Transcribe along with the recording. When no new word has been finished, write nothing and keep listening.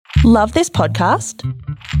Love this podcast?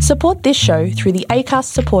 Support this show through the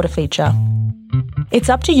Acast supporter feature. It's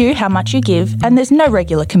up to you how much you give, and there's no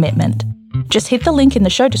regular commitment. Just hit the link in the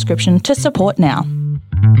show description to support now.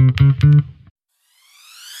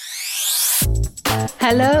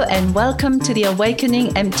 Hello and welcome to the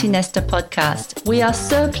Awakening Empty Nester podcast. We are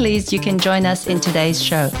so pleased you can join us in today's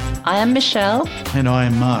show. I am Michelle. And I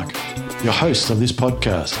am Mark, your host of this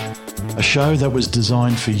podcast, a show that was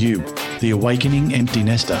designed for you, the Awakening Empty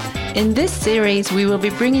Nester. In this series, we will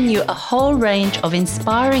be bringing you a whole range of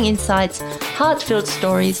inspiring insights, heart-filled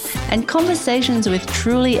stories, and conversations with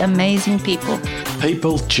truly amazing people.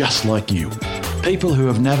 People just like you. People who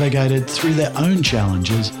have navigated through their own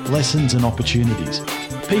challenges, lessons and opportunities.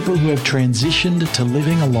 People who have transitioned to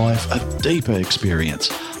living a life of deeper experience,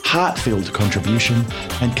 heart-filled contribution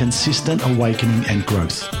and consistent awakening and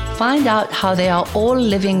growth. Find out how they are all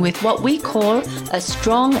living with what we call a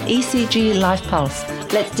strong ECG life pulse.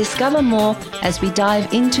 Let's discover more as we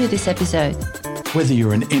dive into this episode. Whether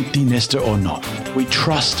you're an empty nester or not, we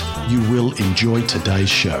trust you will enjoy today's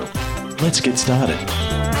show. Let's get started.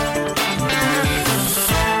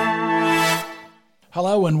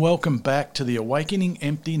 Hello and welcome back to the Awakening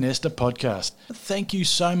Empty Nester podcast. Thank you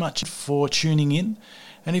so much for tuning in.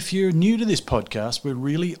 And if you're new to this podcast, we're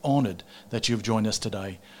really honoured that you've joined us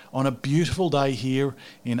today on a beautiful day here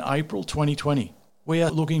in April 2020. We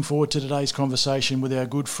are looking forward to today's conversation with our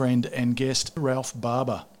good friend and guest, Ralph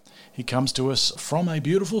Barba. He comes to us from a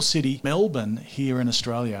beautiful city, Melbourne, here in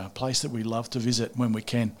Australia, a place that we love to visit when we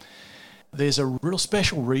can. There's a real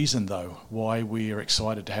special reason, though, why we are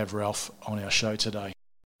excited to have Ralph on our show today.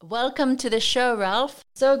 Welcome to the show, Ralph.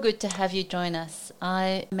 So good to have you join us.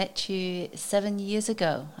 I met you 7 years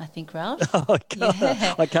ago, I think, Ralph. Oh, God.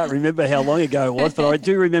 Yeah. I can't remember how long ago it was, but I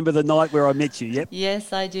do remember the night where I met you, yep.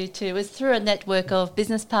 Yes, I do too. It was through a network of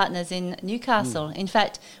business partners in Newcastle. In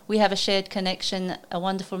fact, we have a shared connection, a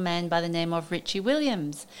wonderful man by the name of Richie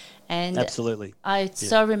Williams. And absolutely. I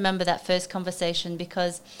so remember that first conversation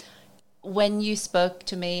because when you spoke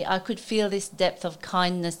to me, I could feel this depth of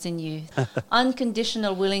kindness in you,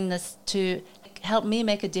 unconditional willingness to help me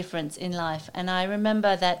make a difference in life. And I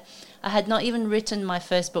remember that I had not even written my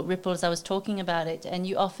first book, Ripples. I was talking about it, and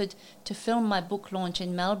you offered to film my book launch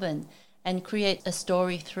in Melbourne and create a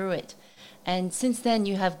story through it. And since then,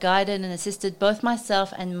 you have guided and assisted both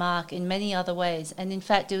myself and Mark in many other ways. And in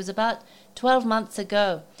fact, it was about 12 months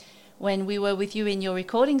ago when we were with you in your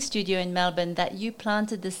recording studio in Melbourne that you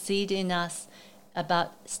planted the seed in us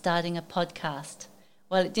about starting a podcast.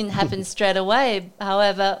 Well, it didn't happen straight away.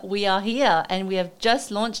 However, we are here and we have just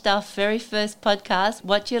launched our very first podcast,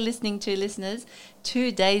 what you're listening to, listeners,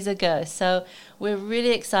 2 days ago. So we're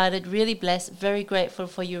really excited, really blessed, very grateful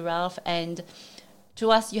for you, Ralph. And to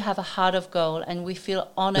us, you have a heart of gold and we feel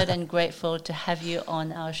honoured and grateful to have you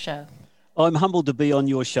on our show. I'm humbled to be on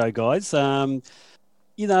your show, guys.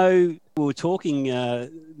 You know, we were talking,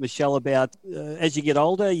 Michelle, about as you get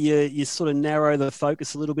older, you sort of narrow the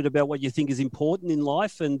focus a little bit about what you think is important in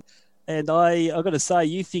life. And I got to say,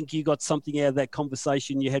 you think you got something out of that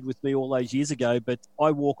conversation you had with me all those years ago, but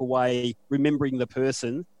I walk away remembering the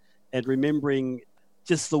person and remembering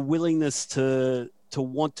just the willingness to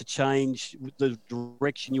want to change the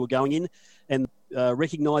direction you were going in and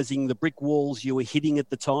recognising the brick walls you were hitting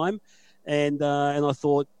at the time. And I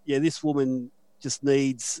thought, yeah, this woman just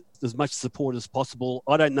needs as much support as possible.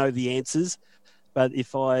 I don't know the answers, but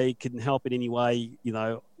if I can help in any way, you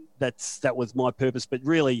know, that was my purpose. But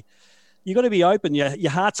really, you got to be open. Your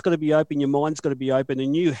heart's got to be open. Your mind's got to be open.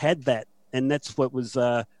 And you had that. And that's what was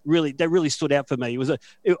really stood out for me.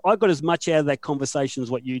 I got as much out of that conversation as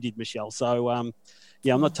what you did, Michelle. So, I'm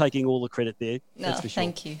not taking all the credit there. No, that's for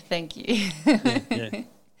sure. Thank you. Yeah.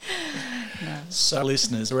 No. So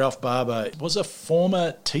listeners, Ralph Barba was a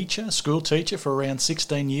former teacher, school teacher for around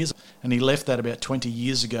 16 years, and he left that about 20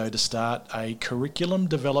 years ago to start a curriculum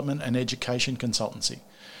development and education consultancy.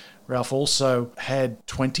 Ralph also had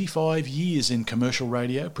 25 years in commercial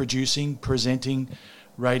radio, presenting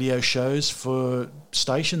radio shows for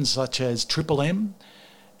stations such as Triple M,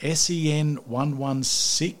 SEN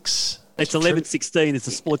 116, it's 11:16. It's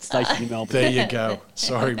a sports station in Melbourne. There you go.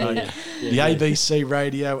 Sorry, mate. The ABC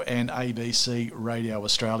Radio and ABC Radio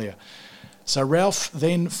Australia. So Ralph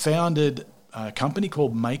then founded a company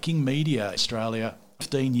called Making Media Australia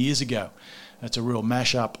 15 years ago. It's a real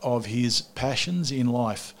mashup of his passions in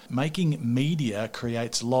life. Making Media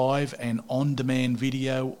creates live and on-demand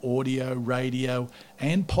video, audio, radio,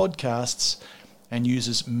 and podcasts and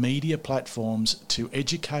uses media platforms to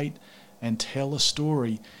educate and tell a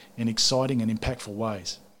story in exciting and impactful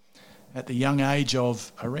ways. at the young age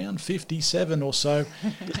of around 57 or so,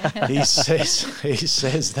 he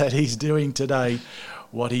says that he's doing today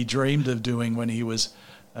what he dreamed of doing when he was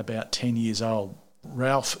about 10 years old.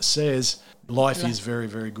 Ralph says life is very,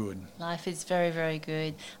 very good. Life is very, very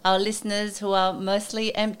good. Our listeners who are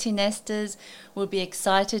mostly empty nesters will be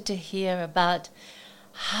excited to hear about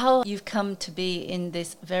how you've come to be in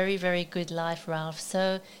this very, very good life, Ralph.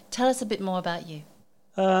 So tell us a bit more about you.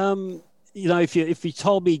 If you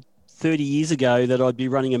told me 30 years ago that I'd be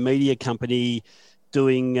running a media company,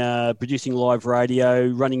 producing live radio,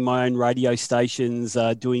 running my own radio stations,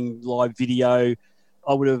 doing live video,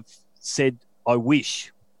 I would have said, I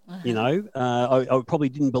wish. I probably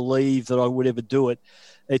didn't believe that I would ever do it.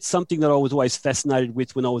 It's something that I was always fascinated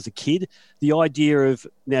with when I was a kid. The idea of,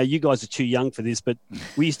 now you guys are too young for this, but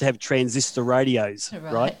we used to have transistor radios,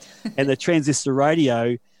 right? And the transistor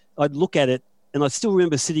radio, I'd look at it, and I still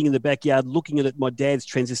remember sitting in the backyard looking at my dad's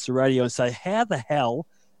transistor radio and say, how the hell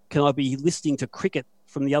can I be listening to cricket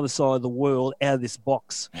from the other side of the world out of this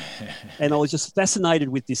box? And I was just fascinated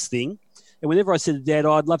with this thing. And whenever I said to Dad,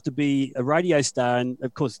 I'd love to be a radio star, and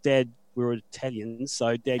of course, Dad, we were Italians,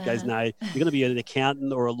 so Dad goes, no, you're going to be an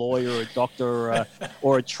accountant or a lawyer or a doctor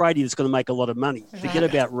or a tradie that's going to make a lot of money. Forget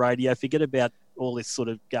about radio, forget about all this sort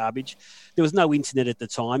of garbage. There was no internet at the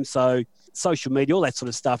time, so social media, all that sort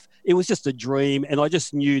of stuff, it was just a dream, and I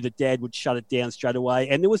just knew that Dad would shut it down straight away,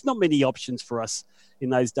 and there was not many options for us in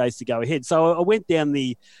those days to go ahead. So I went down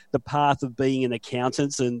the path of being an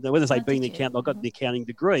accountant, and when I say being an accountant, I got an accounting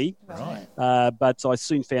degree, but I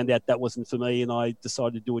soon found out that wasn't for me, and I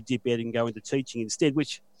decided to do a dip out and go into teaching instead,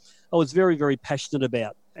 which I was very, very passionate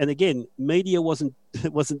about. And again, media wasn't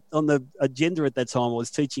on the agenda at that time. I was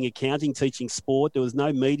teaching accounting, teaching sport. There was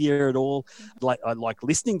no media at all. I like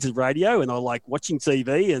listening to radio, and I like watching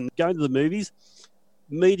TV and going to the movies.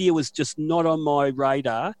 Media was just not on my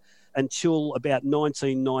radar until about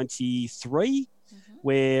 1993,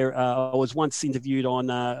 where I was once interviewed on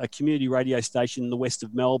a community radio station in the west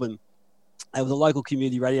of Melbourne. It was a local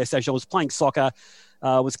community radio station. I was playing soccer.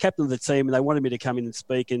 I was captain of the team, and they wanted me to come in and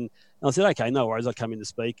speak. And I said, okay, no worries, I'll come in to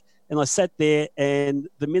speak. And I sat there, and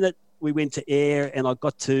the minute we went to air and I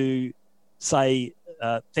got to say,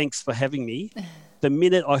 thanks for having me, the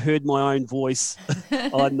minute I heard my own voice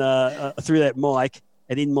on through that mic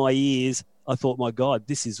and in my ears, I thought, my God,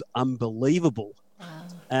 this is unbelievable.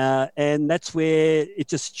 Wow. And that's where it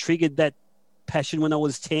just triggered that passion when I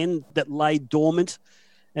was 10 that lay dormant.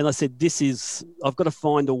 And I said, I've got to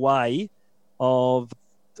find a way of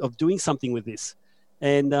doing something with this.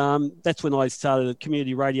 And that's when I started a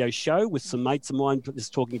community radio show with some mates of mine,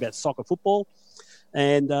 just talking about soccer, football.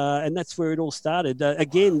 And that's where it all started.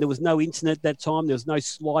 Again, there was no internet at that time. There was no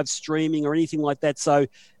live streaming or anything like that. So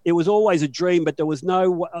it was always a dream, but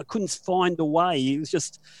I couldn't find a way. It was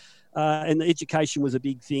just, and education was a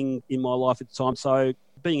big thing in my life at the time. So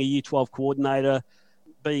being a Year 12 coordinator,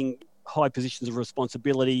 being high positions of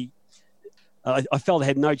responsibility, I felt I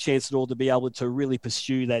had no chance at all to be able to really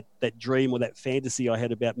pursue that dream or that fantasy I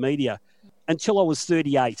had about media until I was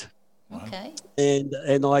 38. Okay. And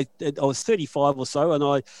I was 35 or so, and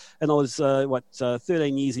I was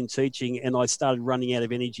 13 years in teaching, and I started running out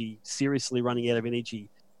of energy, seriously running out of energy.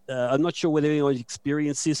 I'm not sure whether anyone's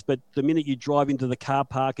experienced this, but the minute you drive into the car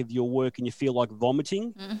park of your work and you feel like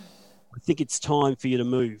vomiting, I think it's time for you to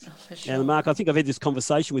move. For sure. And Mark, I think I've had this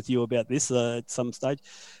conversation with you about this at some stage,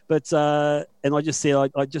 but and I just said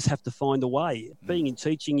I just have to find a way. Being in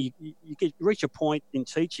teaching, you reach a point in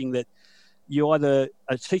teaching that you're either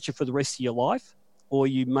a teacher for the rest of your life or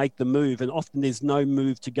you make the move, and often there's no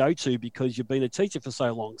move to go to because you've been a teacher for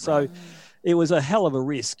so long. So it was a hell of a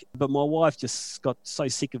risk, but my wife just got so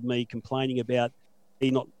sick of me complaining about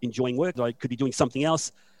me not enjoying work, that I could be doing something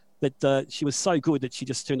else, that she was so good that she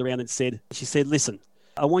just turned around and said, listen,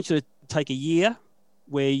 I want you to take a year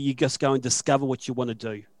where you just go and discover what you want to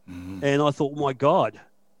do. And I thought, my God,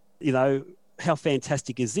 how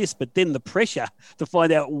fantastic is this? But then the pressure to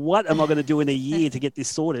find out what am I going to do in a year to get this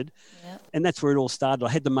sorted. Yep. And that's where it all started. I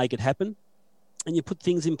had to make it happen. And you put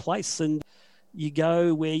things in place and you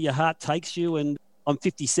go where your heart takes you. And I'm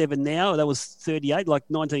 57 now. That was 38, like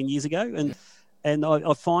 19 years ago. And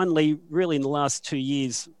I finally, really in the last 2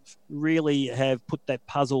 years, really have put that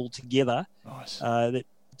puzzle together. Nice.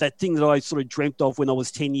 That thing that I sort of dreamt of when I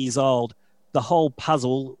was 10 years old, the whole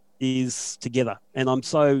puzzle is together, and I'm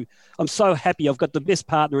so happy. I've got the best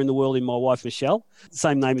partner in the world in my wife, Michelle.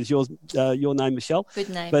 Same name as yours, your name, Michelle. Good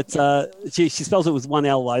name. But she spells it with one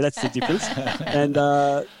L though. That's the difference.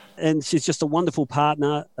 And she's just a wonderful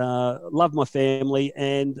partner. Love my family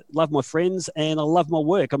and love my friends, and I love my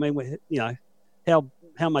work. I mean,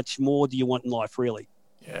 how much more do you want in life, really?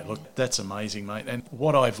 Yeah, look, that's amazing, mate. And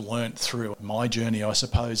what I've learnt through my journey, I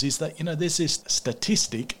suppose, is that, there's this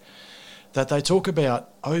statistic that they talk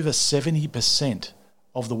about over 70%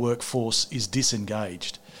 of the workforce is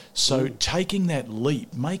disengaged. So taking that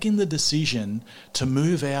leap, making the decision to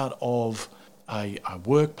move out of a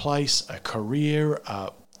workplace, a career,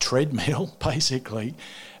 a treadmill, basically,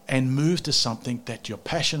 and move to something that you're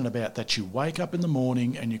passionate about, that you wake up in the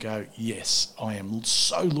morning and you go, yes, I am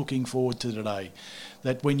so looking forward to today.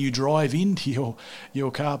 That when you drive into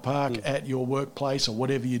your car park at your workplace or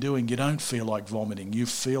whatever you're doing, you don't feel like vomiting. You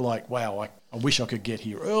feel like, wow, I wish I could get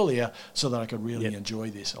here earlier so that I could really enjoy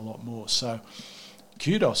this a lot more. So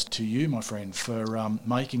kudos to you, my friend, for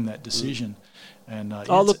making that decision. And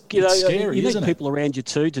it's scary, you isn't need people around you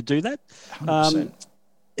too to do that. 100%.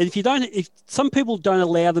 If some people don't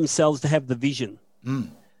allow themselves to have the vision,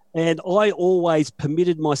 and I always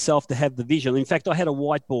permitted myself to have the vision. In fact, I had a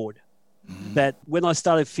whiteboard that when I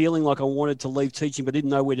started feeling like I wanted to leave teaching but didn't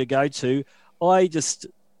know where to go to, I just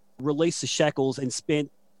released the shackles and spent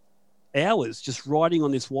hours just writing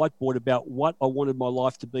on this whiteboard about what I wanted my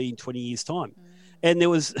life to be in 20 years' time. And there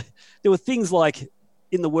were things like,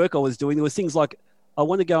 in the work I was doing, there were things like, I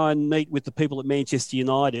want to go and meet with the people at Manchester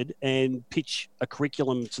United and pitch a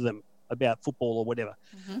curriculum to them about football or whatever.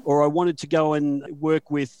 Or I wanted to go and work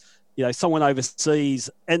with, someone overseas.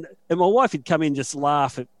 And my wife would come in and just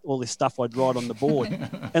laugh at all this stuff I'd write on the board.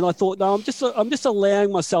 And I thought, no, I'm just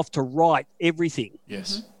allowing myself to write everything.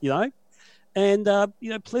 Yes. And,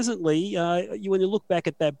 pleasantly, when you look back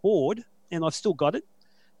at that board, and I've still got it,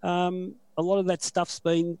 a lot of that stuff's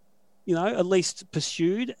been, at least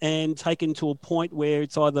pursued and taken to a point where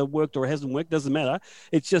it's either worked or hasn't worked, doesn't matter.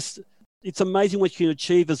 It's amazing what you can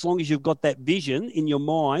achieve as long as you've got that vision in your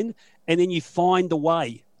mind and then you find a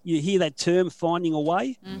way. You hear that term, finding a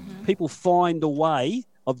way? People find a way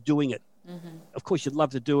of doing it. Of course, you'd love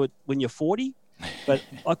to do it when you're 40, but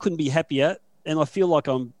I couldn't be happier. And I feel like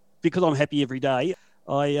because I'm happy every day,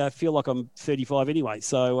 I feel like I'm 35 anyway.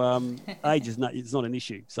 So age it's not an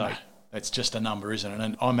issue. So. No, it's just a number, isn't it?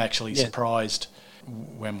 And I'm actually surprised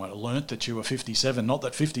when I learnt that you were 57. Not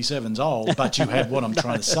that 57's old, but you have, what I'm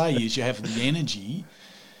trying to say is you have the energy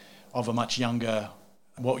of a much younger,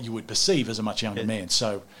 what you would perceive as a much younger man.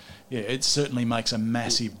 So, it certainly makes a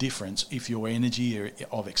massive difference if your energy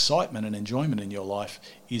of excitement and enjoyment in your life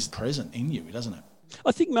is present in you, doesn't it?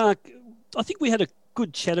 I think, Mark, we had a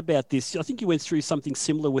good chat about this. I think you went through something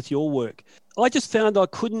similar with your work. I just found I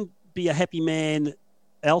couldn't be a happy man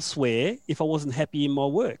elsewhere if I wasn't happy in my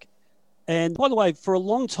work. And by the way, for a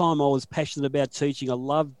long time, I was passionate about teaching. I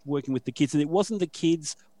loved working with the kids, and it wasn't the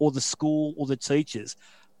kids or the school or the teachers.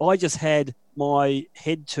 I just had my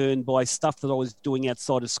head turned by stuff that I was doing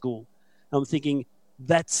outside of school. I'm thinking,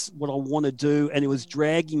 that's what I want to do. And it was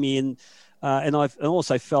dragging me in. And I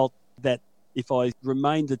also felt that if I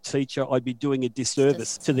remained a teacher, I'd be doing a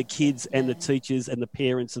disservice to the kids and the teachers and the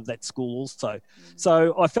parents of that school also.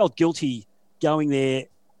 So I felt guilty going there,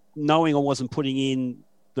 knowing I wasn't putting in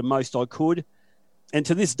the most I could. And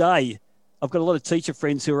to this day, I've got a lot of teacher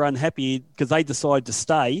friends who are unhappy because they decided to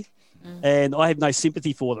stay, and I have no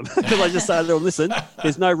sympathy for them because I just say to them, listen,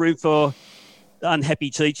 there's no room for unhappy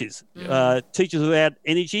teachers. Teachers without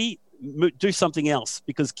energy, do something else,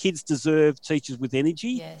 because kids deserve teachers with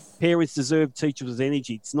energy. Yes. Parents deserve teachers with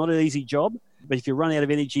energy. It's not an easy job, but if you run out of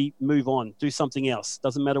energy, move on. Do something else.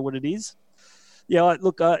 Doesn't matter what it is. Yeah,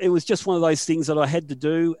 look, it was just one of those things that I had to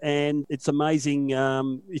do, and it's amazing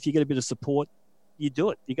if you get a bit of support, you do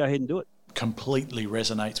it. You go ahead and do it. Completely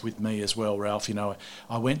resonates with me as well, Ralph.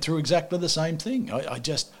 I went through exactly the same thing.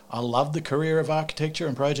 I loved the career of architecture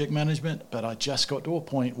and project management, but I just got to a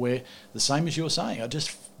point where, the same as you're saying, I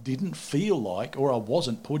just didn't feel like, or I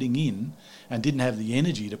wasn't putting in and didn't have the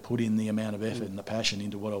energy to put in the amount of effort and the passion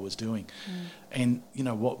into what I was doing. And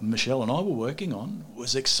what Michelle and I were working on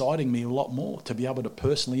was exciting me a lot more, to be able to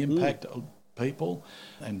personally impact people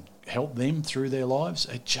and help them through their lives.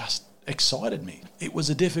 It just excited me. It was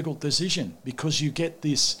a difficult decision because you get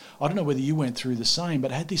this, I don't know whether you went through the same,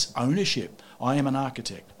 but I had this ownership. I am an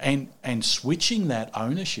architect, and switching that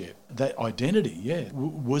ownership, that identity,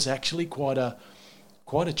 was actually quite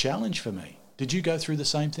a challenge for me. Did you go through the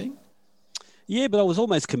same thing? Yeah, but I was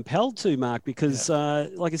almost compelled to, Mark, because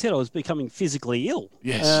like I said, I was becoming physically ill.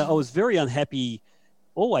 Yes. I was very unhappy.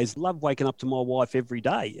 Always loved waking up to my wife every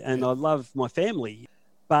day, and I love my family.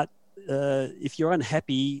 But if you're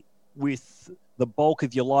unhappy with the bulk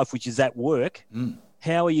of your life, which is at work,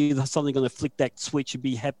 how are you suddenly going to flick that switch and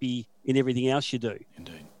be happy in everything else you do?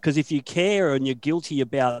 Indeed. Because if you care and you're guilty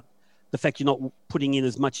about the fact you're not putting in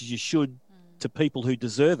as much as you should to people who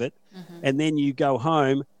deserve it, and then you go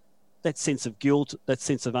home that sense of guilt, that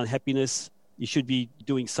sense of unhappiness. You should be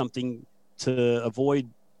doing something to avoid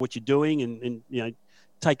what you're doing and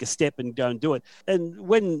take a step and go and do it. And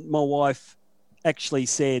when my wife actually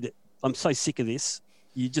said, I'm so sick of this,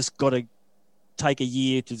 you just got to take a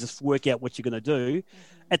year to just work out what you're going to do.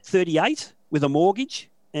 At 38 with a mortgage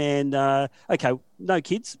and, no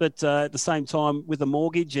kids, but at the same time with a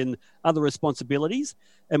mortgage and other responsibilities,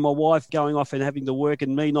 and my wife going off and having to work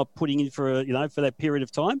and me not putting in for that period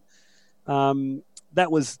of time, that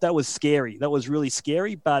was scary. That was really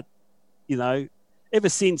scary. But, ever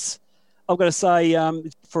since, I've got to say,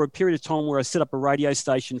 for a period of time where I set up a radio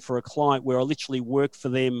station for a client where I literally worked for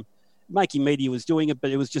them, Making Media was doing it,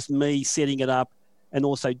 but it was just me setting it up and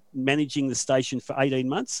also managing the station for 18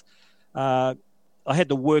 months. I had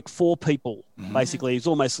to work for people, basically. It's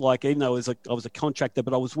almost like, even though I was a contractor,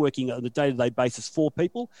 but I was working on a day-to-day basis for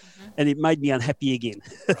people, and it made me unhappy again.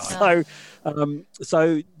 Right.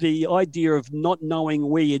 So the idea of not knowing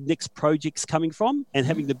where your next project's coming from and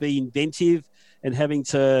having to be inventive and having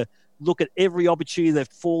to look at every opportunity that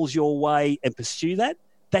falls your way and pursue that,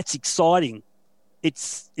 that's exciting.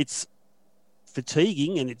 It's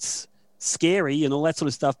fatiguing and it's scary and all that sort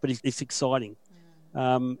of stuff, but it's exciting.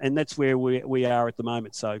 And that's where we are at the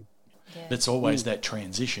moment. So it's always that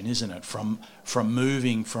transition, isn't it? From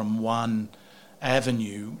moving from one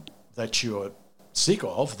avenue that you're sick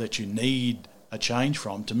of, that you need a change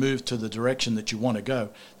from, to move to the direction that you want to go.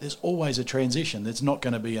 There's always a transition. There's not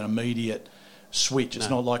going to be an immediate switch. It's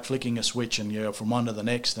not like flicking a switch and you're from one to the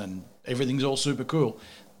next and everything's all super cool.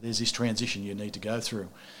 There's this transition you need to go through.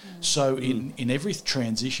 So in every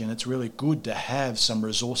transition, it's really good to have some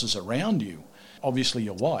resources around you. Obviously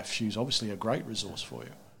your wife, she's obviously a great resource for you.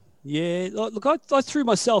 Yeah, look, I threw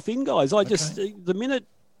myself in, guys. Just, the minute,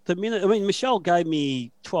 I mean, Michelle gave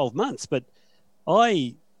me 12 months, but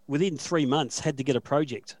I, within 3 months, had to get a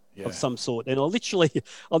project of some sort. And I'll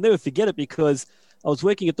never forget it, because I was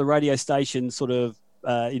working at the radio station sort of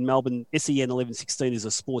in Melbourne. SEN 1116 is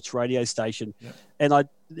a sports radio station. Yep. And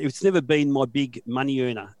it's never been my big money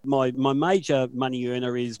earner. My major money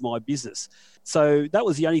earner is my business. So that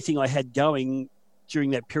was the only thing I had going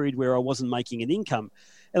during that period where I wasn't making an income.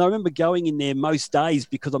 And I remember going in there most days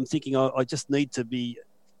because I'm thinking I just need to be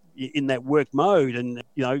in that work mode and,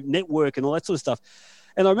 network and all that sort of stuff.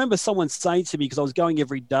 And I remember someone saying to me, because I was going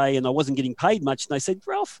every day and I wasn't getting paid much, and they said,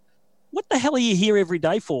 Ralph, what the hell are you here every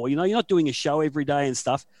day for? You're not doing a show every day and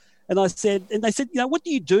stuff. And they said, what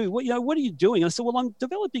do you do? What are you doing? And I said, well, I'm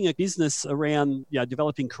developing a business around,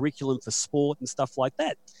 developing curriculum for sport and stuff like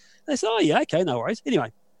that. And they said, oh yeah, okay, no worries.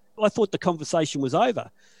 Anyway, I thought the conversation was over.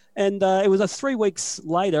 And it was 3 weeks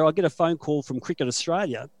later, I get a phone call from Cricket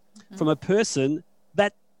Australia from a person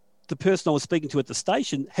that the person I was speaking to at the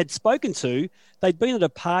station had spoken to. They'd been at a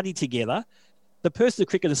party together. The person at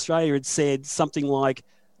Cricket Australia had said something like,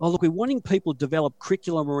 oh, look, we're wanting people to develop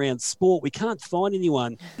curriculum around sport. We can't find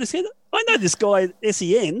anyone. I said, I know this guy at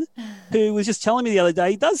SEN who was just telling me the other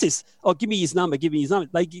day, he does this. Oh, give me his number.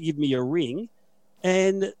 They give me a ring.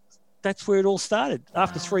 And that's where it all started. Wow.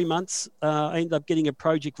 After 3 months, I ended up getting a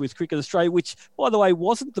project with Cricket Australia, which, by the way,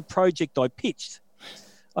 wasn't the project I pitched.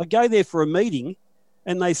 I go there for a meeting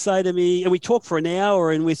and they say to me, and we talk for an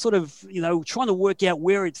hour and we're sort of, trying to work out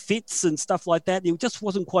where it fits and stuff like that. It just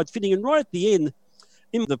wasn't quite fitting. And right at the end,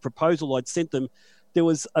 in the proposal I'd sent them, there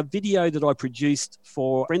was a video that I produced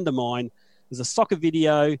for a friend of mine. It was a soccer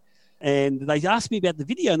video. And they asked me about the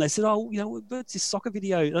video and they said, oh, what's this soccer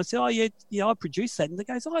video? And I said, oh, yeah, I produced that. And they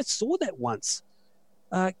goes, oh, I saw that once.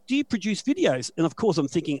 Do you produce videos? And of course I'm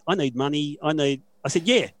thinking, I need money. I said,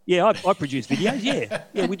 yeah, I produce videos.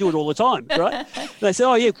 Yeah, we do it all the time, right? And they said,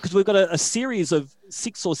 oh, yeah, because we've got a series of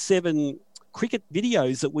 6 or 7 cricket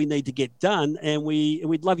videos that we need to get done and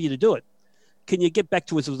we'd love you to do it. Can you get back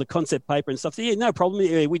to us with the concept paper and stuff? So, yeah, no problem.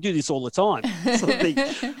 Yeah, we do this all the time. So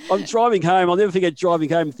I'm driving home. I'll never forget driving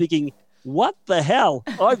home thinking, what the hell?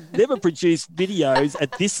 I've never produced videos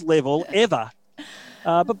at this level ever.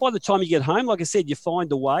 But by the time you get home, like I said, you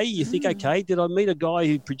find a way. You think, okay, did I meet a guy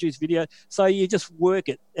who produced video? So you just work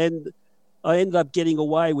it. And I ended up getting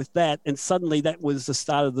away with that. And suddenly that was the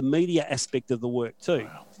start of the media aspect of the work too.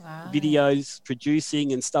 Wow. Videos,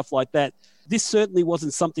 producing and stuff like that. This certainly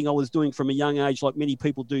wasn't something I was doing from a young age like many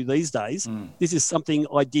people do these days. This is something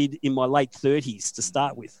I did in my late 30s to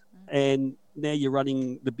start with. And now you're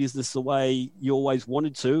running the business the way you always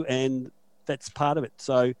wanted to, and that's part of it.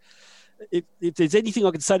 So if there's anything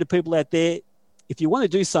I can say to people out there, if you want to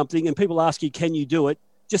do something and people ask you, can you do it?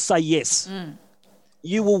 Just say yes.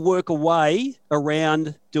 You will work a way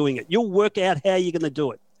around doing it. You'll work out how you're going to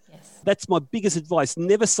do it. Yes. That's my biggest advice.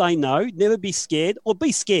 Never say no. Never be scared, or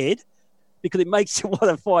be scared, because it makes you want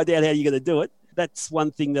to find out how you're going to do it. That's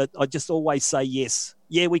one thing that I just always say yes.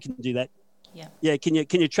 Yeah, we can do that. Yeah. Yeah. Can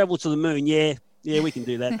you travel to the moon? Yeah. Yeah, we can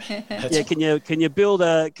do that. Yeah. Can you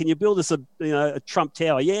build us a Trump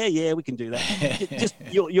Tower? Yeah. Yeah, we can do that. Just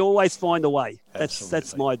you always find a way.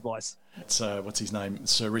 That's my advice. It's what's his name?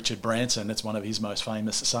 Sir Richard Branson. That's one of his most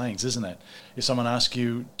famous sayings, isn't it? If someone asks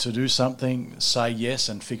you to do something, say yes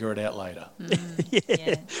and figure it out later.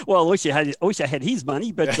 Yeah. Well, I wish I had his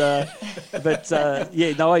money, but yeah,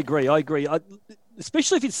 no, I agree.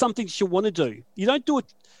 Especially if it's something you want to do. You don't do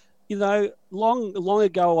it. Long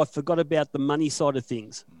ago, I forgot about the money side of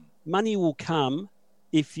things. Money will come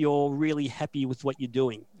if you're really happy with what you're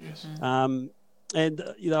doing. Yes.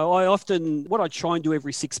 What I try and do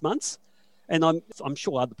every 6 months, and I'm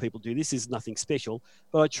sure other people do this, is nothing special,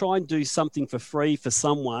 but I try and do something for free for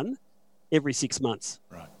someone every 6 months.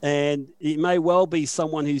 Right. And it may well be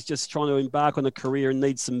someone who's just trying to embark on a career and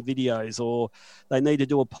needs some videos, or they need to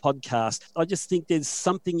do a podcast. I just think there's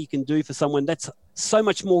something you can do for someone that's so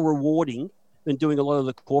much more rewarding than doing a lot of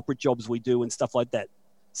the corporate jobs we do and stuff like that.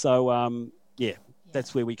 So,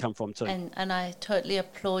 that's where we come from too. And I totally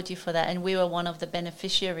applaud you for that. And we were one of the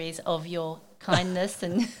beneficiaries of your kindness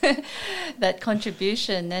and that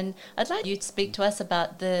contribution. And I'd like you to speak to us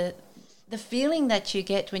about the feeling that you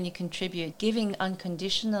get when you contribute, giving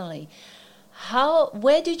unconditionally.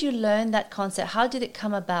 Where did you learn that concept? How did it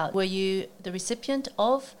come about? Were you the recipient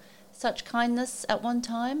of such kindness at one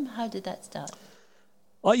time? How did that start?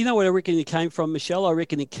 Oh, you know what I reckon it came from, Michelle? I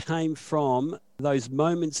reckon it came from those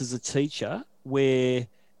moments as a teacher where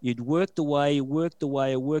you'd worked away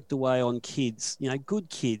on kids, good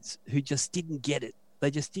kids who just didn't get it.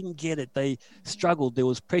 They just didn't get it. They struggled. There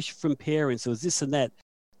was pressure from parents. There was this and that.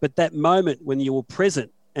 But that moment when you were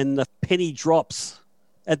present and the penny drops,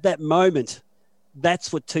 at that moment,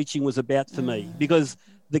 that's what teaching was about for me, because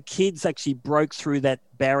the kids actually broke through that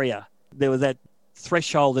barrier. There was that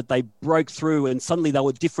threshold that they broke through, and suddenly they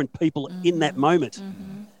were different people in that moment.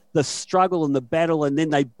 Mm-hmm. The struggle and the battle, and then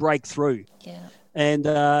they break through. Yeah. And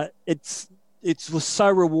it was so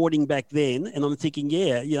rewarding back then. And I'm thinking,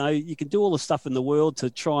 you can do all the stuff in the world to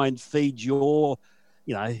try and feed your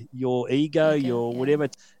ego, your whatever.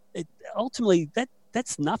 Ultimately,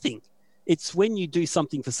 that's nothing. It's when you do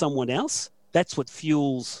something for someone else, that's what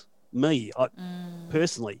fuels me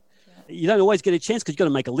personally. Yeah. You don't always get a chance because you've got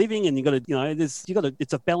to make a living, and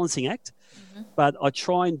it's a balancing act. Mm-hmm. But I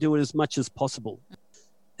try and do it as much as possible.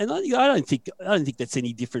 And I don't think that's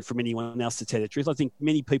any different from anyone else, to tell the truth. I think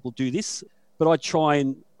many people do this, but I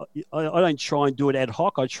don't try and do it ad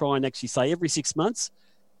hoc. I try and actually say every 6 months,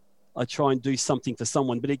 I try and do something for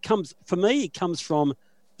someone. But it comes from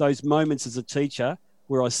those moments as a teacher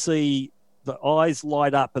where I see the eyes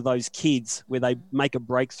light up of those kids where they make a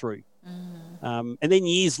breakthrough. And then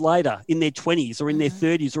years later, in their 20s or in their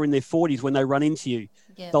 30s or in their 40s, when they run into you,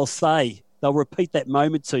 they'll repeat that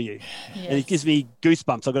moment to you. Yes. And it gives me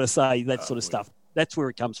goosebumps, I've got to say, that sort of stuff. That's where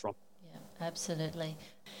it comes from. Yeah, absolutely.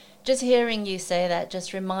 Just hearing you say that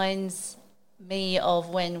just reminds me of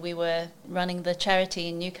when we were running the charity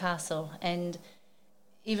in Newcastle, and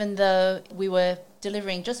even though we were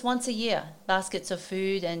delivering just once a year baskets of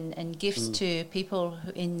food and gifts to people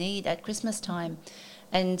in need at Christmas time,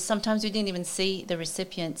 and sometimes we didn't even see the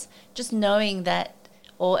recipients, just knowing that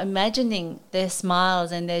or imagining their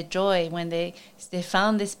smiles and their joy when they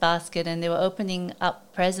found this basket and they were opening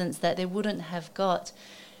up presents that they wouldn't have got.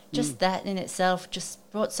 Just that in itself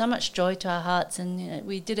just brought so much joy to our hearts. And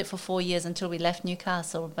we did it for 4 years until we left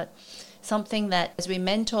Newcastle. But something that, as we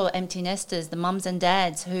mentor empty nesters, the mums and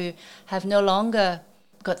dads who have no longer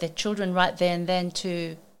got their children right there and then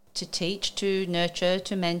to teach, to nurture,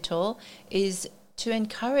 to mentor, is to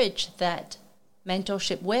encourage that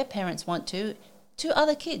mentorship where parents want to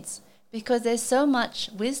other kids, because there's so much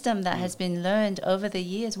wisdom that has been learned over the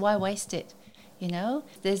years. Why waste it?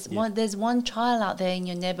 There's one child out there in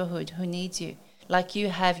your neighborhood who needs you. Like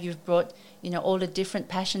you've brought, all the different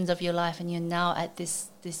passions of your life, and you're now at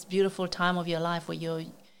this beautiful time of your life where you're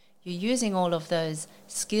using all of those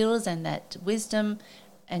skills and that wisdom,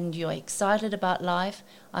 and you're excited about life.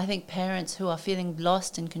 I think parents who are feeling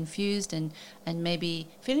lost and confused and maybe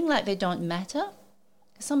feeling like they don't matter.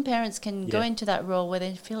 Some parents can go into that role where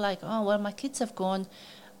they feel like, oh, well, my kids have gone.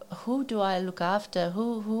 Who do I look after?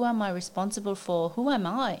 Who am I responsible for? Who am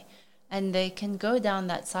I? And they can go down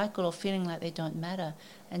that cycle of feeling like they don't matter.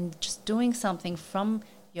 And just doing something from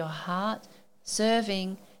your heart,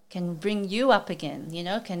 serving, can bring you up again,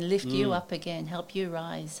 can lift you up again, help you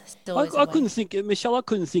rise. I couldn't think, Michelle, I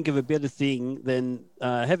couldn't think of a better thing than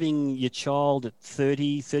having your child at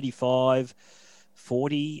 30, 35,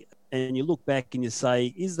 40, and you look back and you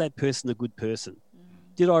say, is that person a good person?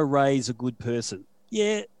 Did I raise a good person?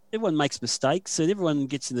 Yeah, everyone makes mistakes and everyone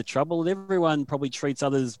gets into trouble and everyone probably treats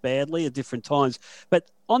others badly at different times. But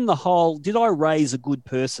on the whole, did I raise a good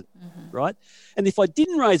person, right? And if I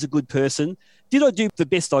didn't raise a good person, did I do the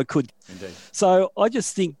best I could? Indeed. So I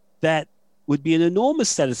just think that would be an enormous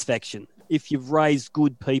satisfaction if you've raised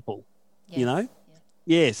good people, you know?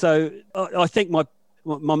 Yeah, so I think my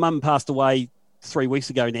mum passed away 3 weeks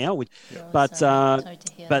ago now, but sorry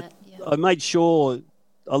to hear that. Yeah. I made sure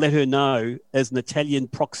I let her know as an Italian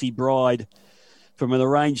proxy bride from an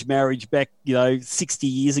arranged marriage back, 60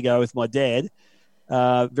 years ago with my dad.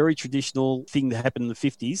 Very traditional thing that happened in the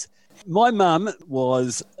 50s. My mum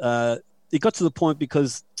was, it got to the point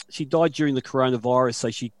because she died during the coronavirus, so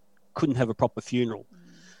she couldn't have a proper funeral.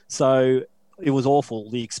 So it was awful,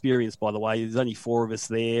 the experience, by the way. There's only 4 of us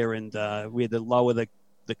there, and we had to lower the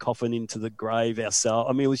coffin into the grave ourselves.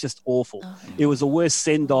 I mean, it was just awful. Oh, yeah. It was the worst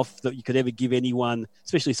send-off that you could ever give anyone,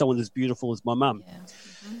 especially someone as beautiful as my mum. Yeah.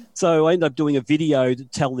 So I ended up doing a video to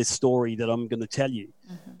tell this story that I'm going to tell you.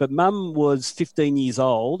 But mum was 15 years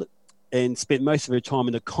old and spent most of her time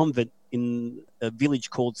in a convent in a village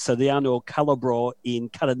called Sodiano Calabro in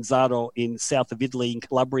Catanzaro in south of Italy in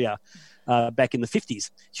Calabria back in the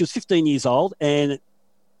 50s. She was 15 years old, and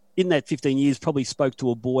in that 15 years probably spoke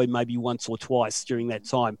to a boy maybe once or twice during that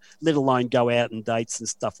time, let alone go out and dates and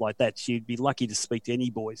stuff like that. She'd be lucky to speak to any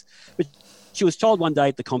boys. But she was told one day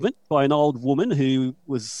at the convent by an old woman who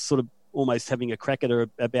was sort of almost having a crack at her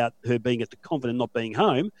about her being at the convent and not being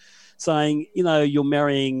home, saying, you're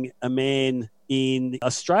marrying a man in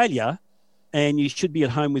Australia and you should be at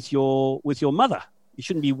home with your mother. You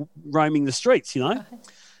shouldn't be roaming the streets,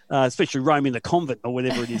 especially roaming the convent or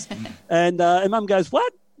whatever it is. And mum goes,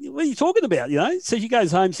 what are you talking about? So she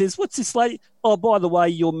goes home and says, what's this lady? Oh, by the way,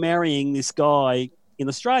 you're marrying this guy in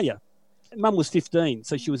Australia. Mum was 15,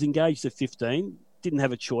 so she was engaged at 15, didn't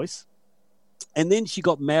have a choice. And then she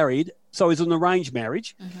got married. So it was an arranged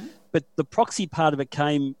marriage, but the proxy part of it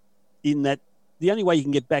came in that the only way you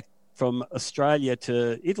can get back from Australia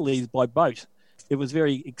to Italy is by boat. It was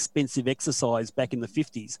very expensive exercise back in the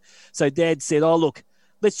 50s. So Dad said, oh, look,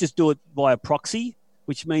 let's just do it via proxy,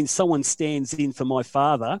 which means someone stands in for my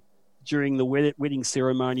father during the wedding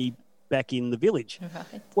ceremony back in the village.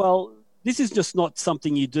 Right. Well, this is just not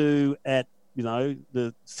something you do at,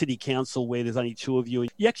 the city council where there's only 2 of you.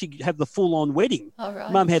 You actually have the full-on wedding. Oh,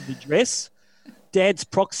 right. Mum had the dress. Dad's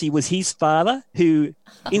proxy was his father, who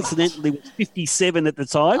incidentally was 57 at the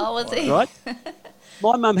time. Oh, was he? Right?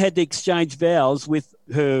 My mum had to exchange vows with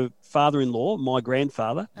her father-in-law, my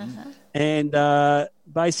grandfather, and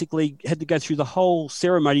basically had to go through the whole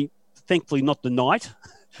ceremony, thankfully not the night,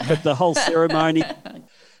 but the whole ceremony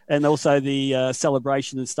and also the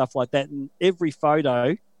celebration and stuff like that. And every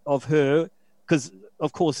photo of her, because,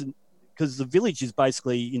 of course, because the village is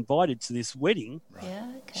basically invited to this wedding,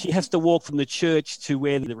 she has to walk from the church to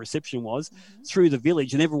where the reception was through the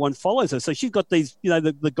village, and everyone follows her. So she's got these,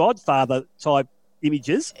 the Godfather type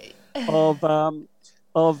images of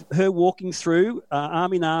her walking through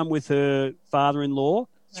arm in arm with her father-in-law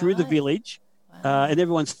through the village, and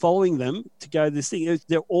everyone's following them to go to this thing.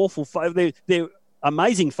 They're awful photos. They're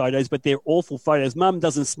amazing photos, but they're awful photos. Mum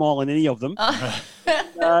doesn't smile in any of them.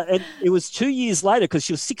 And it was 2 years later, because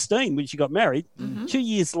she was 16 when she got married. 2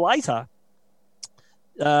 years later,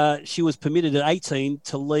 she was permitted at 18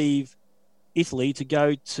 to leave Italy to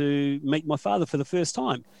go to meet my father for the first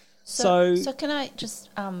time. So can I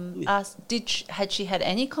just ask, had she had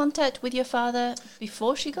any contact with your father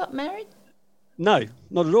before she got married? No,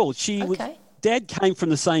 not at all. Dad came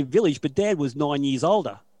from the same village, but Dad was 9 years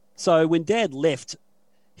older. So when Dad left,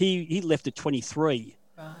 he left at 23.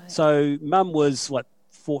 Right. So Mum was,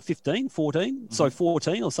 14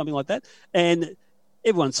 or something like that. And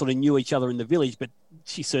everyone sort of knew each other in the village, but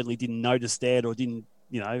she certainly didn't notice Dad or didn't,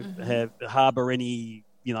 harbour any,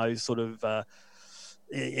 any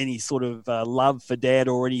sort of love for Dad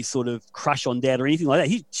or any sort of crush on Dad or anything like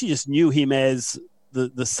that. She just knew him as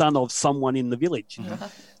the son of someone in the village.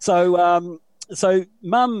 So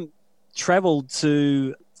Mum travelled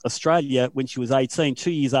to Australia when she was 18,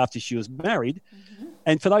 2 years after she was married.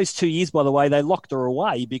 And for those 2 years, by the way, they locked her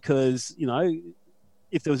away because,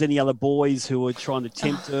 if there was any other boys who were trying to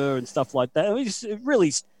tempt her and stuff like that, it was just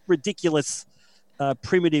really ridiculous,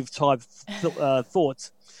 primitive type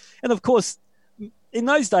thoughts. And of course, in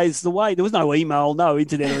those days, there was no email, no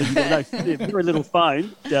internet or anything, very little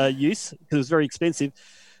phone use because it was very expensive.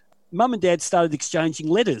 Mum and Dad started exchanging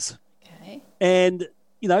letters. Okay. And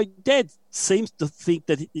Dad seems to think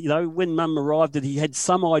that, when Mum arrived, that he had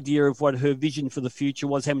some idea of what her vision for the future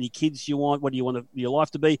was, how many kids you want, what do you want your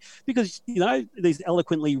life to be, because, these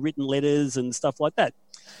eloquently written letters and stuff like that.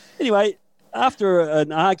 Anyway, after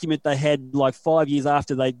an argument they had like 5 years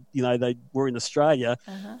after they were in Australia,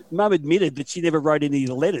 Mum admitted that she never wrote any of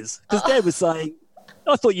the letters because Dad was saying,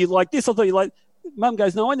 I thought you liked this, I thought you liked. Mum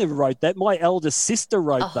goes, no, I never wrote that. My eldest sister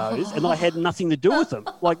wrote those and I had nothing to do with them.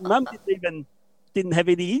 Like Mum didn't have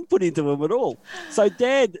any input into them at all. So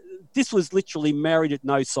Dad, this was literally married at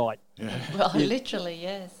no sight. Yeah. Well, literally,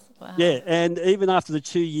 yes. Wow. Yeah, and even after the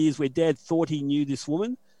 2 years where Dad thought he knew this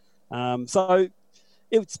woman, so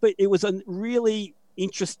it was a really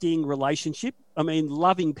interesting relationship. I mean,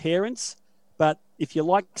 loving parents, but if you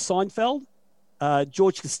like Seinfeld,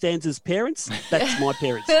 George Costanza's parents, that's my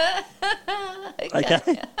parents.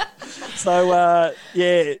 Okay. So,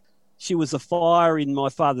 she was a fire in my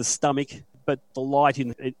father's stomach, but the light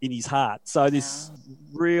in his heart. So this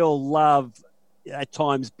real love, at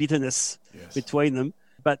times bitterness between them.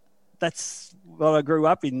 But that's what I grew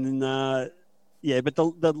up in. And, but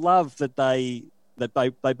the love that they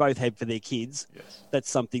both had for their kids, that's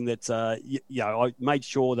something that, I made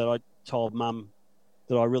sure that I told Mum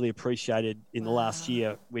that I really appreciated in the last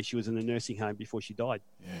year where she was in a nursing home before she died.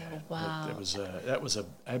 Yeah, wow. That was a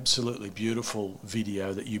absolutely beautiful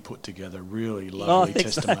video that you put together. Really lovely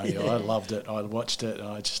testimonial. I loved it. I watched it. And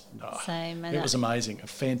I just same. And it was amazing. A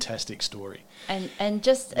fantastic story. And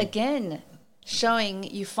just again showing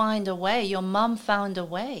you find a way. Your mum found a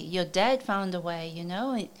way. Your dad found a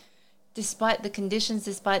way. Despite the conditions,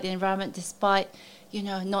 despite the environment, despite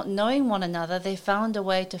not knowing one another, they found a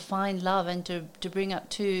way to find love and to bring up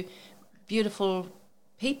two beautiful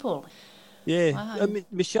people. Yeah. Wow. I mean,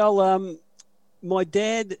 Michelle, my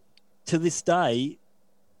dad to this day,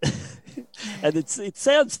 and it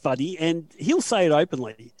sounds funny, and he'll say it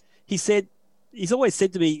openly. He's always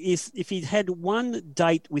said to me, if he'd had one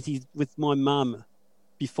date with my mum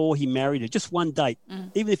before he married her, just one date,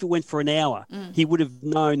 even if it went for an hour, he would have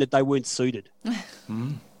known that they weren't suited.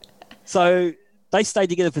 So they stayed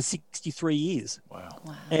together for 63 years. Wow.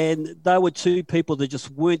 And they were two people that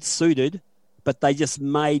just weren't suited, but they just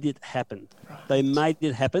made it happen. Right. They made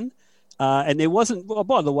it happen. And there wasn't,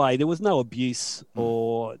 by the way, there was no abuse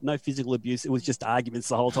or no physical abuse. It was just arguments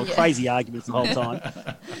the whole time, crazy arguments the whole time.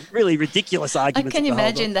 Really ridiculous arguments. I can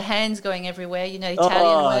imagine the hands going everywhere,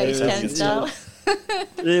 Italian way, Italian style.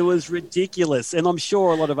 It was ridiculous. And I'm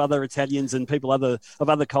sure a lot of other Italians and people of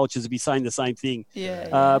other cultures would be saying the same thing.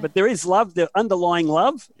 But there is love, the underlying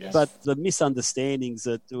love, but the misunderstandings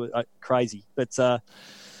are crazy. But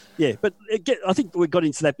but again, I think we got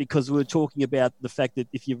into that because we were talking about the fact that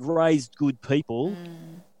if you've raised good people,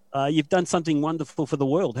 you've done something wonderful for the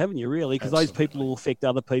world, haven't you, really? Because those people will affect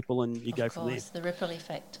other people and you go from there. The ripple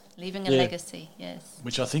effect, leaving a legacy, yes.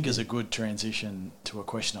 Which I think is a good transition to a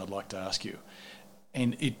question I'd like to ask you.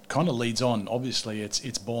 And it kind of leads on. Obviously,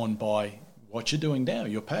 it's born by what you're doing now,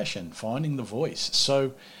 your passion, finding the voice.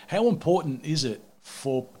 So how important is it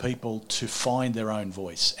for people to find their own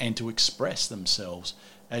voice and to express themselves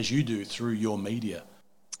as you do through your media?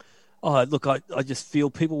 Oh, look, I just feel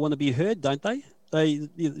people want to be heard, don't they?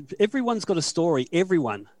 Everyone's got a story,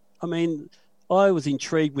 everyone. I mean, I was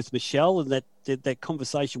intrigued with Michelle and that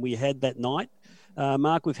conversation we had that night.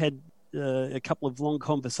 Mark, we've had a couple of long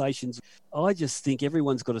conversations. I just think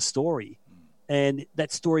everyone's got a story, and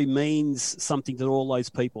that story means something to all those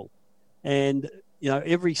people. And,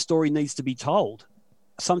 every story needs to be told.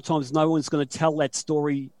 Sometimes no one's going to tell that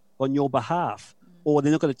story on your behalf, or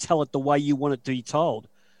they're not going to tell it the way you want it to be told.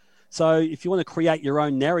 So if you want to create your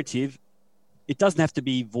own narrative, it doesn't have to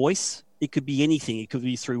be voice. It could be anything. It could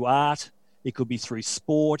be through art. It could be through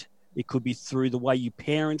sport. It could be through the way you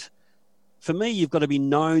parent. For me, you've got to be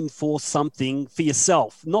known for something for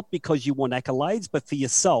yourself, not because you want accolades, but for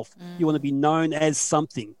yourself. You want to be known as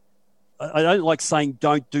something. I don't like saying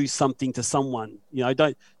don't do something to someone.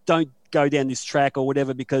 Don't go down this track or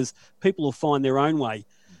whatever, because people will find their own way.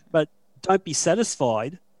 But don't be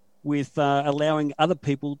satisfied with allowing other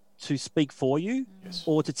people to speak for you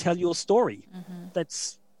or to tell your story.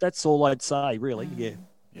 That's all I'd say, really.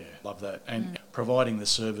 Yeah, love that. And providing the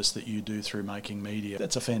service that you do through making media,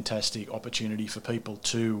 that's a fantastic opportunity for people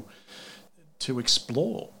to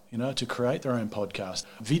explore, to create their own podcast,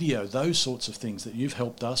 video, those sorts of things that you've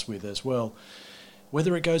helped us with as well.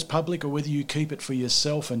 Whether it goes public or whether you keep it for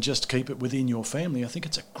yourself and just keep it within your family, I think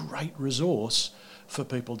it's a great resource for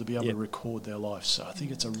people to be able to record their life. So I think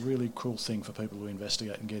it's a really cool thing for people to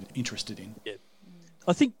investigate and get interested in. Yeah.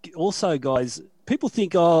 I think also, guys, people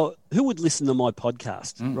think, who would listen to my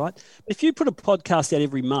podcast, right? If you put a podcast out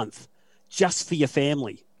every month, just for your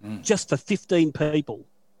family, just for 15 people,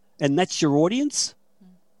 and that's your audience,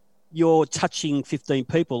 you're touching 15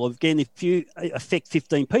 people. Again, if you affect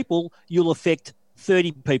 15 people, you'll affect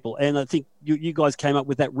 30 people. And I think you guys came up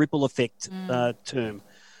with that ripple effect term.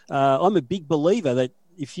 I'm a big believer that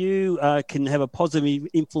if you can have a positive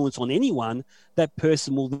influence on anyone, that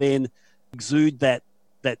person will then exude that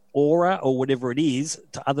aura or whatever it is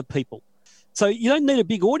to other people. So you don't need a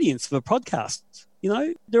big audience for podcasts. You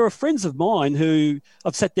know, there are friends of mine who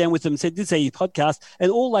I've sat down with them and said, this is your podcast.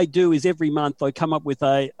 And all they do is every month they come up with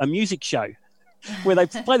a music show where they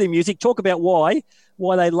play their music, talk about why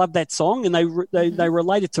they love that song. And they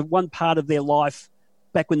relate it to one part of their life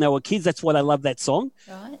back when they were kids. That's why they love that song.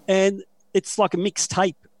 Right. And it's like a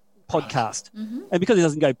mixtape podcast. Right. And because it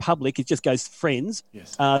doesn't go public, it just goes to friends.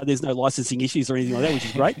 Yes. There's no licensing issues or anything like that, which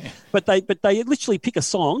is great. But they literally pick a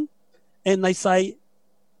song and they say,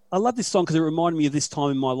 I love this song because it reminded me of this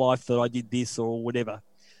time in my life that I did this or whatever.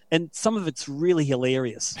 And some of it's really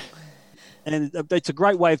hilarious. And it's a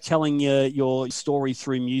great way of telling your story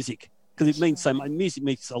through music because it means so much. Music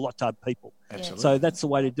means a lot to people. Absolutely. So that's the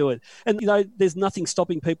way to do it. And, you know, there's nothing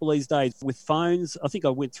stopping people these days with phones. I think I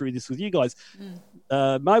went through this with you guys.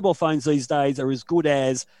 Mobile phones these days are as good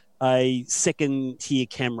as a second-tier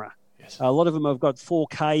camera. A lot of them have got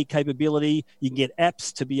 4K capability. You can get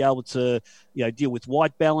apps to be able to, you know, deal with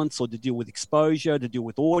white balance or to deal with exposure, to deal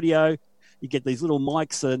with audio. You get these little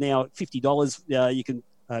mics that are now $50. You can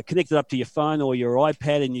connect it up to your phone or your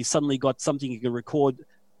iPad, and you suddenly got something you can record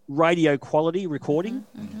radio quality recording.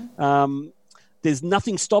 There's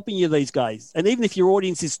nothing stopping you these days. And even if your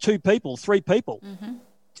audience is 2 people, 3 people,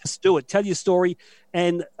 just do it. Tell your story.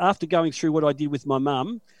 And after going through what I did with my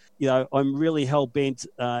mum, you know, I'm really hell-bent,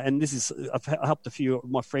 and I've helped a few of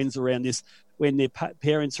my friends around this, when their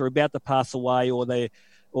parents are about to pass away or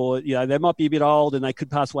you know, they might be a bit old and they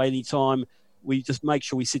could pass away any time, we just make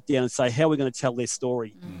sure we sit down and say, how are we going to tell their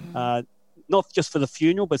story? Not just for the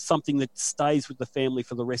funeral, but something that stays with the family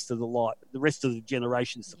for the rest of the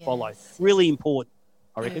generations to follow. Really important,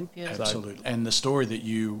 I reckon. Absolutely. And the story that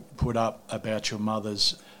you put up about your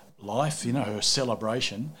mother's life, you know, her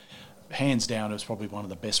celebration, hands down, is probably one of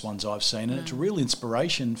the best ones I've seen, and it's a real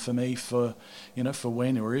inspiration for me for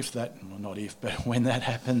when or if that, well, not if, but when that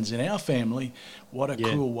happens in our family. What a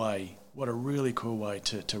cool way, what a really cool way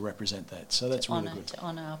to represent that. So that's really good. To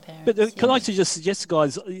honour our parents. But can I just suggest,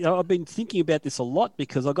 guys, you know, I've been thinking about this a lot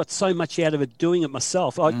because I got so much out of it doing it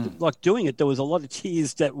myself. I like doing it. There was a lot of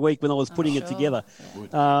tears that week when I was putting it together.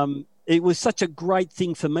 It was such a great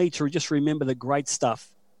thing for me to just remember the great stuff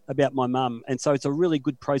about my mum, and so it's a really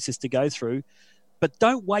good process to go through. But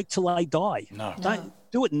don't wait till they die. Don't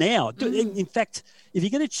do it now. In fact, if you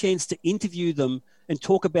get a chance to interview them and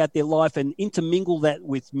talk about their life and intermingle that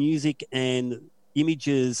with music and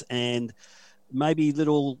images and maybe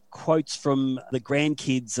little quotes from the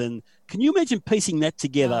grandkids, and can you imagine piecing that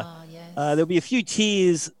together? There'll be a few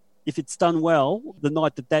tears if it's done well the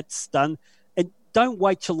night that's done. And don't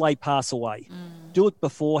wait till they pass away. Do it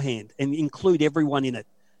beforehand and include everyone in it.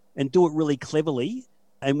 And do it really cleverly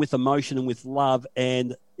and with emotion and with love.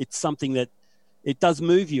 And it's something that it does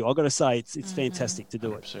move you. I've got to say, it's fantastic to do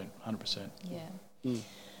 100%, 100%. Yeah.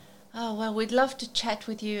 Oh, well, we'd love to chat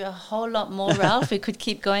with you a whole lot more, Ralph. We could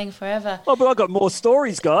keep going forever. Oh, but I've got more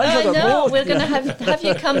stories, guys. I know. We're going to have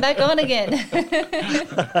you come back on again.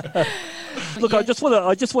 Look, I just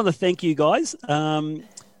want to thank you guys.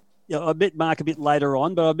 You know, I met Mark a bit later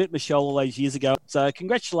on, but I met Michelle all those years ago. So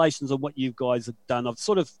congratulations on what you guys have done. I've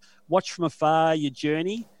sort of watched from afar your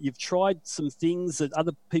journey. You've tried some things that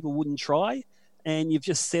other people wouldn't try, and you've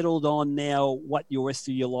just settled on now what your rest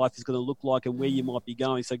of your life is going to look like and where you might be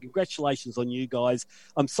going. So congratulations on you guys.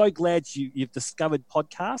 I'm so glad you've discovered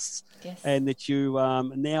podcasts and that you are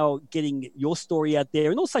now getting your story out there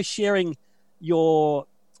and also sharing your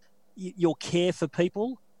care for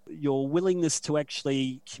people, your willingness to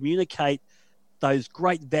actually communicate those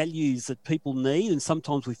great values that people need, and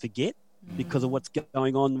sometimes we forget because of what's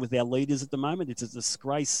going on with our leaders at the moment. It's a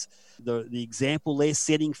disgrace, the example they're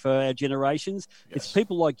setting for our generations. It's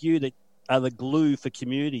people like you that are the glue for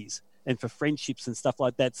communities and for friendships and stuff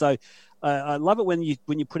like that. So I love it when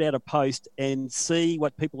you put out a post and see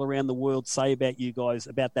what people around the world say about you guys,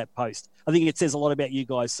 about that post. I think it says a lot about you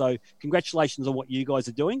guys. So congratulations on what you guys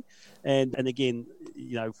are doing. And again,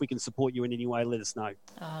 you know, if we can support you in any way, let us know.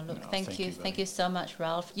 Oh, look, thank you. Thank you so much,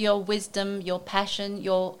 Ralph. Your wisdom, your passion,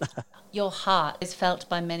 your heart is felt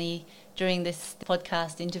by many during this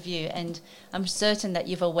podcast interview, and I'm certain that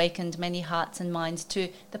you've awakened many hearts and minds to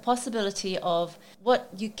the possibility of what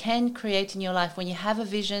you can create in your life when you have a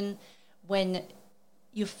vision, when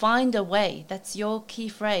you find a way. That's your key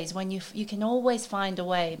phrase. When you can always find a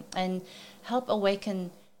way, and help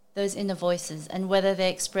awaken those inner voices. And whether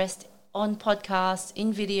they're expressed on podcasts,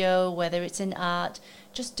 in video, whether it's in art,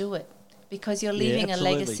 just do it, because you're leaving a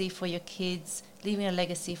legacy for your kids, leaving a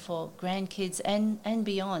legacy for grandkids and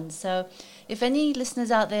beyond. So if any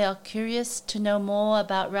listeners out there are curious to know more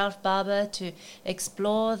about Ralph Barba, to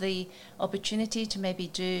explore the opportunity to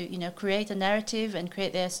maybe create a narrative and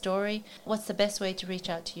create their story, what's the best way to reach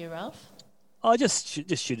out to you, Ralph? I just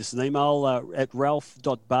shoot us an email at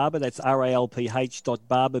ralph.barba, that's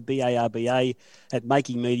ralph.barba, B-A-R-B-A, at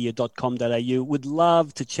makingmedia.com.au. Would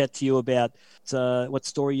love to chat to you about what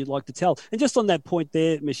story you'd like to tell. And just on that point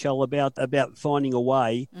there, Michelle, about finding a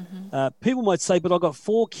way, people might say, but I've got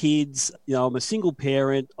 4 kids, I'm a single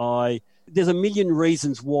parent, there's a million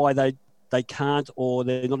reasons why they can't, or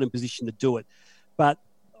they're not in a position to do it. But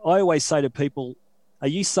I always say to people, are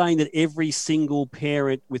you saying that every single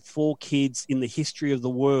parent with 4 kids in the history of the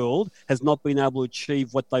world has not been able to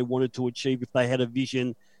achieve what they wanted to achieve if they had a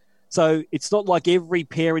vision? So it's not like every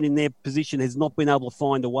parent in their position has not been able to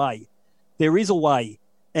find a way. There is a way.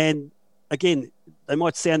 And again, they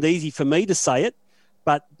might sound easy for me to say it,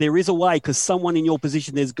 but there is a way, because someone in your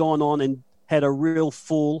position has gone on and had a real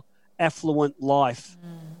full, affluent life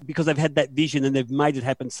because they've had that vision and they've made it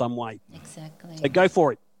happen some way. Exactly. So go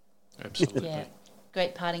for it. Absolutely. Yeah.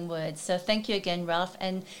 Great parting words. So thank you again, Ralph.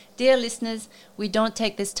 And dear listeners, we don't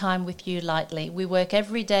take this time with you lightly. We work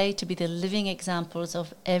every day to be the living examples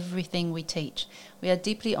of everything we teach. We are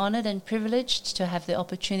deeply honoured and privileged to have the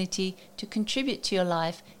opportunity to contribute to your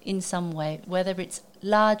life in some way, whether it's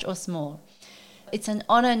large or small. It's an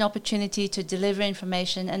honour and opportunity to deliver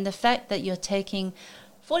information, and the fact that you're taking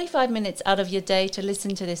 45 minutes out of your day to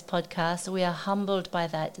listen to this podcast, we are humbled by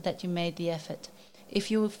that you made the effort. If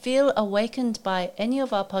you feel awakened by any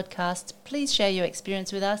of our podcasts, please share your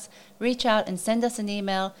experience with us. Reach out and send us an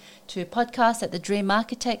email to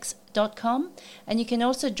podcast@thedreamarchitects.com. And you can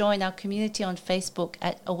also join our community on Facebook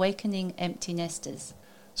at Awakening Empty Nesters.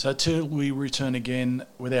 So till we return again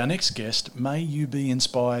with our next guest, may you be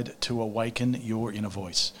inspired to awaken your inner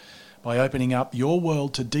voice by opening up your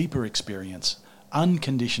world to deeper experience,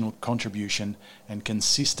 unconditional contribution and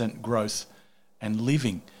consistent growth, and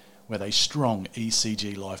living with a strong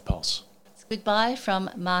ECG life pulse. Goodbye from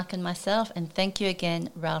Mark and myself, and thank you again,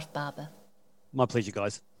 Ralph Barba. My pleasure,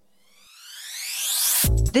 guys.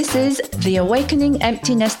 This is the Awakening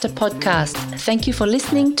Empty Nester podcast. Thank you for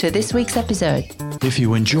listening to this week's episode. If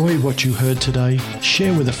you enjoyed what you heard today,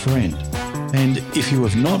 share with a friend. And if you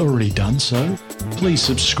have not already done so, please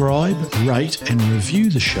subscribe, rate and review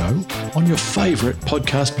the show on your favourite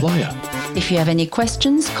podcast player. If you have any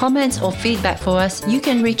questions, comments or feedback for us, you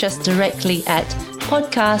can reach us directly at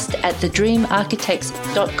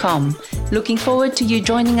podcast@thedreamarchitects.com. Looking forward to you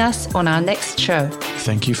joining us on our next show.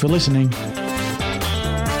 Thank you for listening.